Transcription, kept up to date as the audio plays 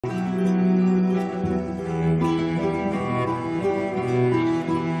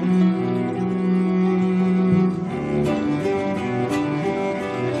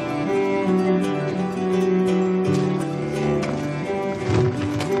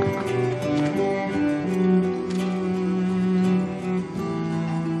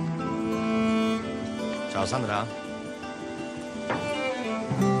Sandra.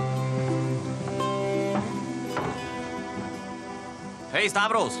 Hej,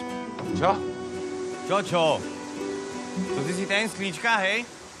 Stavros! Čo? Čo? To ty si ten Sklíčka, hej?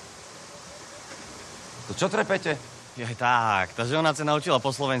 To čo trepete? Jaj, tak, tá žena sa naučila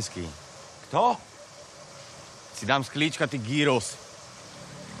po slovensky. Kto? Si dám Sklíčka, ty gyros.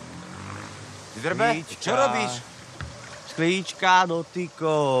 Ty drbe? Čo robíš? Sklíčka,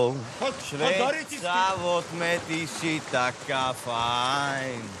 dotykov. Šveď sa vodme, ty si taká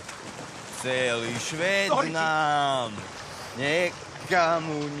fajn. Celý šved nám nekam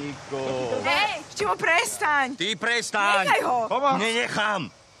unikol. Hej, Čivo, prestaň! Ty prestaň! Nechaj ho! Pomoc!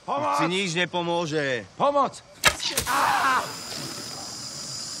 Nenechám! Pomoc! Si nič nepomôže. Pomoc!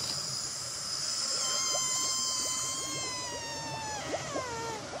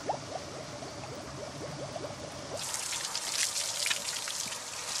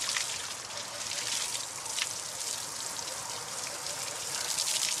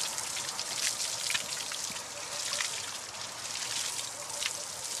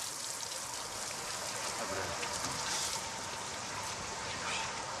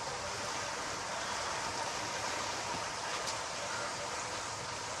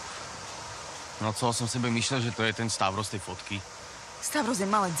 No co som sebe myslel, že to je ten Stavros tej fotky. Stavros je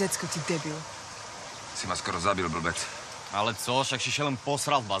malé decko, ty debil. Si ma skoro zabil, blbec. Ale co, však si len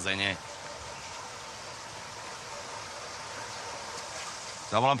posral v bazéne.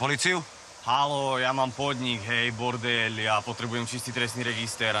 Zavolám políciu? Haló, ja mám podnik, hej, bordel, ja potrebujem čistý trestný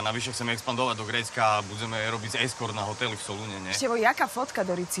register a navyše chceme expandovať do Grécka a budeme robiť escort na hotely v Solúne, ne? Čivo, jaká fotka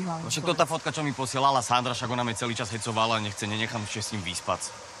do Rici hlavne? No však to tá fotka, čo mi posielala Sandra, však ona mi celý čas hecovala a nenechám ešte s ním vyspať.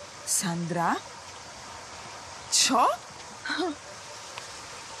 Sandra? Čo?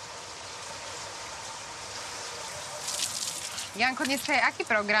 Janko, dneska je aký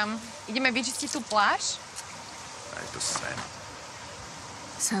program? Ideme vyčistiť tú pláž? Daj to sem.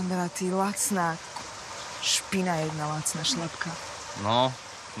 Sandra, ty lacná. Špina jedna lacná šlepka. No,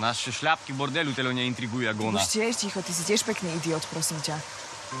 naše šľapky bordelu telo neintrigujú, jak ona. Už tiež ticho, ty si tiež pekný idiot, prosím ťa.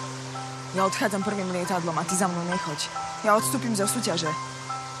 Ja odchádzam prvým lietadlom a ty za mnou nechoď. Ja odstúpim zo súťaže.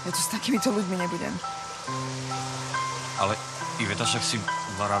 Ja tu s takýmito ľuďmi nebudem. Ale IVETA však si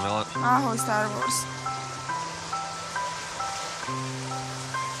varavela... Ahoj, Star Wars.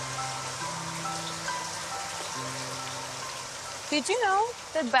 Did you know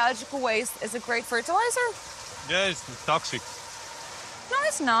that biological waste is a great fertilizer? Yeah, it's toxic. No,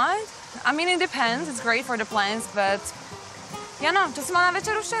 it's not. I mean, it depends. It's great for the plants, but... Jano, čo si mal na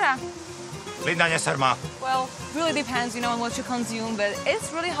večeru včera? Linda, neser ma. Well, really depends, on what you consume, but it's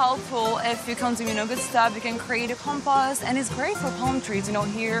really helpful if you consume, good stuff. You can create a compost, and it's great for palm trees,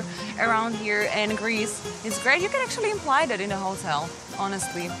 here, around here in Greece. It's great. You can actually imply that in a hotel,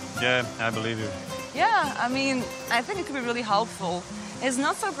 honestly. Yeah, I believe you. Yeah, I mean, I think it could be really helpful. It's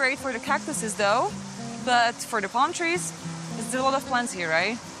not so great for the cactuses, though, but for the palm trees, there's a lot of plants here,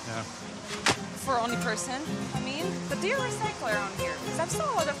 right? Yeah. For only person, I mean. But do you recycle around here? Because I've saw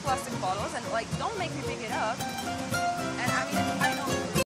a lot of plastic bottles, and, don't make me pick it up.